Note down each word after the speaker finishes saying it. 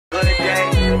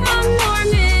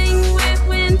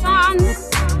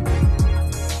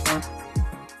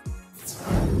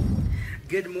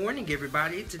Good morning,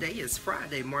 everybody. Today is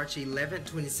Friday, March 11th,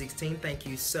 2016. Thank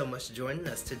you so much for joining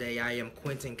us today. I am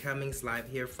Quentin Cummings, live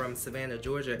here from Savannah,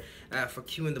 Georgia, for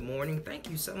Q in the Morning. Thank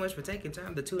you so much for taking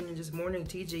time to tune in this morning,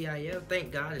 TGIF.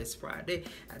 Thank God it's Friday.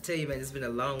 I tell you, man, it's been a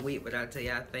long week, but I tell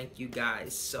you, I thank you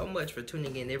guys so much for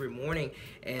tuning in every morning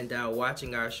and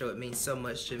watching our show. It means so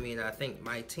much to me, and I thank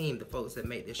my team, the folks that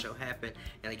make this show happen.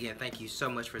 And again, thank you so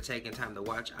much for taking time to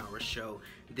watch our show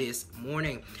this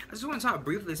morning. I just want to talk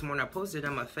briefly this morning. I posted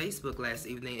on my Facebook last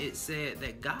evening. It said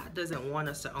that God doesn't want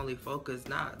us to only focus,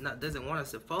 doesn't want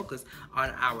us to focus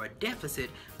on our deficit,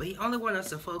 but He only wants us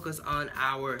to focus on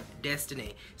our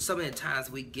destiny. So many times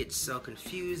we get so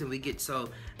confused and we get so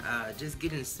just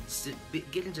getting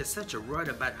into such a rut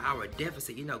about our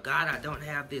deficit. You know, God, I don't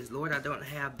have this. Lord, I don't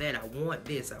have that. I want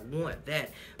this. I want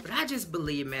that. But I just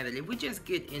believe, man, that if we just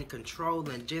get in control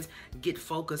and just get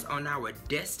focused on our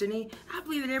destiny, I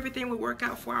believe that everything will work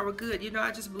out for our good. You know,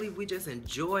 I just believe we just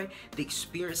enjoy the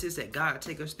experiences that God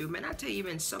take us through. Man, I tell you,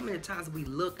 man, so many times we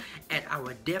look at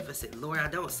our deficit. Lord, I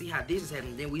don't see how this is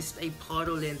happening. Then we stay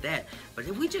puddled in that. But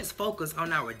if we just focus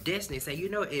on our destiny, say, you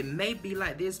know, it may be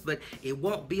like this, but it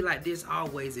won't be like this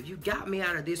always. If you got me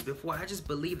out of this before, I just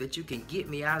believe that you can get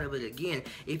me out of it again.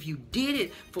 If you did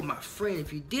it for my friend,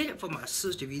 if you did it for my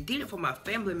sister, if you did it for my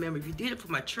family member, if you did it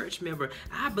for my church member,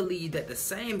 I believe that the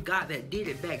same God that did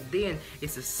it back then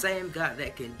is the same God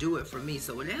that can do it for me.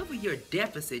 So whatever your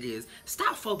deficit is,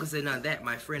 stop focusing on that,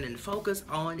 my friend, and focus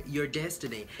on your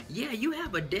destiny. Yeah, you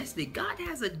have a destiny. God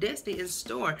has a destiny in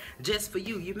store just for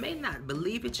you. You may not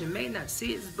believe it, you may not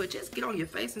see it, but just get on your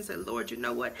face and say, Lord, you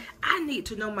know what? I need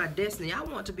to know my destiny. I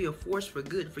want to be a force for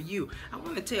good for you. I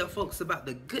want to tell folks about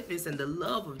the goodness and the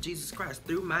love of Jesus Christ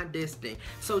through my destiny.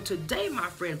 So today, my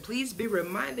friend, please be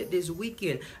reminded this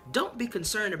weekend, don't be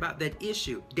concerned about that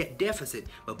issue, that deficit,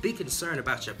 but be concerned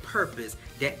about your purpose,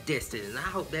 that destiny. And I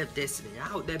hope that destiny, I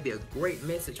hope that be a great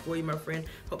message for you, my friend.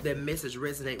 Hope that message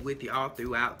resonate with you all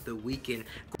throughout the weekend.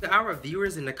 To our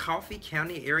viewers in the Coffee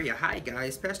County area, hi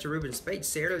guys, Pastor Ruben Spade,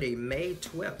 Saturday, May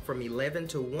 12th from 11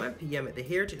 to 1 p.m. at the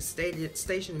Heritage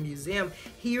Station Museum.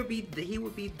 He will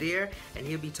be there, and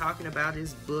he'll be talking about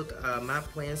his book, My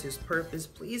Plans, His Purpose.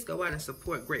 Please go out and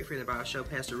support great friend of our show,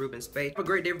 Pastor Ruben Spade. Have a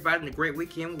great day, everybody, and a great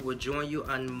weekend. We will join you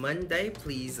on Monday.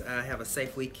 Please have a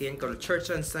safe weekend. Go to church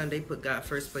on Sunday. Put God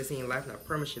first place in your life, and I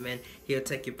promise you, man, He'll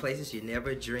take you places you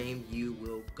never dreamed you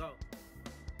will go.